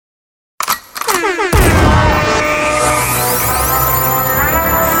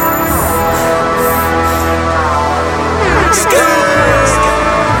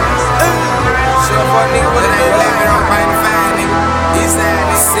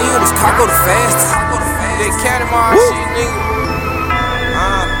Seeing was Caco the fastest. They counted my shit, nigga.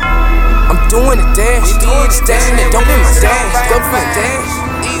 I'm doing the dash. Stashing it, don't be my dash. Don't be my dash.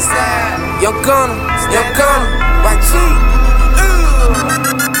 Young Gunner, YG.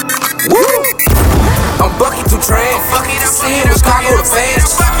 I'm bucking through trash. Seeing was Caco the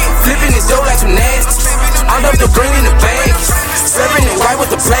fastest. Flipping his dough like some nasty. I love the green in the bag. Serving it white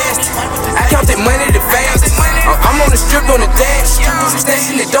with the plastic. I count that money the fastest. I'm on the strip on the dash.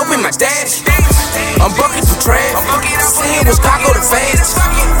 Stashing the dope in my dash. I'm bucking through trash. Seeing was Caco the fastest.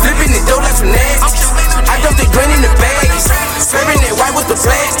 Flipping the dough like some nasty. I dump the green in the bag. Serving it white with the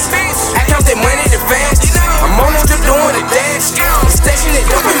plastic. I count that money the fastest. I'm on the strip doing the dash. Stashing the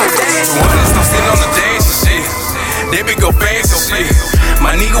dope in my dash. I'm sitting on the dash and shit. They be go fast and shit.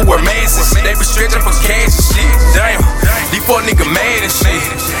 My nigga wear masks and shit. They be stretching for cash and shit. Damn, these poor nigga mad and shit.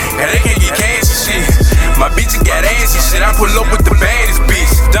 Yeah, they can't get cash and shit. My bitch got ass and shit. I pull up with the baddest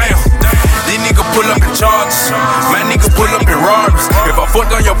bitch. Damn, these niggas pull up in charges. My nigga pull up in robberies. If I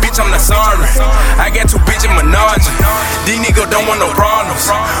fuck on your bitch, I'm not sorry. I got two bitches menage. These niggas don't want no problems.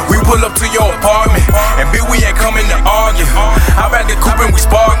 We pull up to your apartment, and bitch, we ain't coming to argue. How about the coupe and we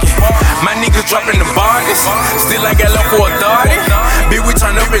sparking? My niggas dropping the bodies. Still I got love for a 30. Bitch, we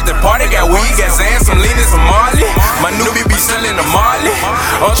turn up at the party. Got weed, got Zan, some lean and some Molly. My new bitch be selling the Molly.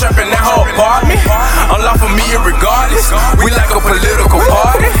 I'm trapping that whole apartment. Unlock for me regardless. We like a political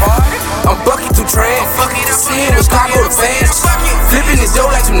party. I'm bucking through trash. Seeing was Caco the fastest. Flipping his dough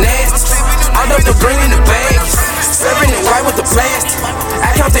like some nasty. I love the green in the bag. Serving it white with the plastic.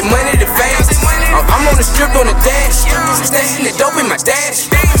 I count that money the fastest. I'm on the strip on the dash. Stashing the dope in my dash.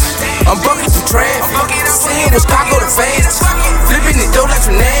 I'm bucking through trash. Seeing was Caco the fastest. Flipping his dough like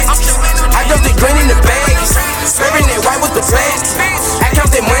some nasty. I love the green in the bag. Serving it white with the plastic. I count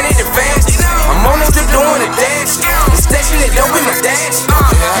that money the fastest. I'm on the strip doing the dash. Stashing the dope in my dash.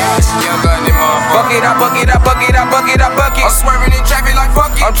 Bucket. I'm swerving in traffic like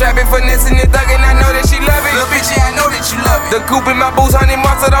fuck it. I'm trapping, finessing and thugging, I know that she love it. Little bitch, yeah, I know that you love it. The coupe in my boots, 100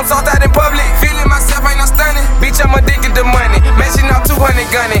 months, I'm sold out in public. Feeling myself, ain't no stunning. Bitch, I'm addicted to money. Matching out 200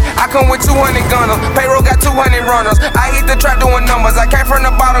 gunning. I come with 200 gunners. Payroll got 200 runners. I hit the trap doing numbers. I came from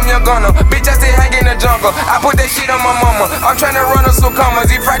the bottom, young gunner. Bitch, I still hang in the jungle. I put that shit on my mama. I'm trying to run us some commas.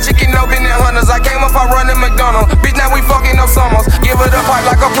 Eat fried chicken, no been in hunters. I came up, I run in McDonald's. Bitch, now we fucking up summers. Give it a pipe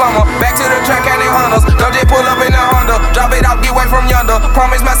like a plumber. Back to the track, and they hunters. Don't just pull up in the Honda. Drop it out, get away from yonder.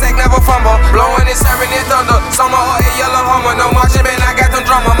 Promise my sack never fumble. Blowing and serving it thunder. Summer or a yellow Hummer. No marching band, I got them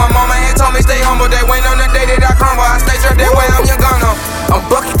drummer. My mama had told me stay humble. They wait on the day that I crumble. I stay strapped that way, I'm young gunner. I'm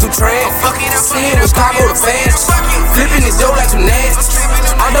bucking through trash. Seeing was Caco the fastest. Flipping his dough like some nasty.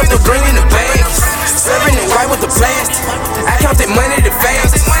 I love the green in the bag. Serving it white with the plastic. I count that money the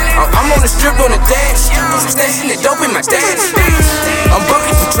fastest. I'm on the strip on the dash. Stashing the dope in my dash. I'm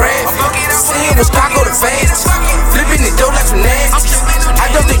bucking through trash. Seeing was Caco the fastest.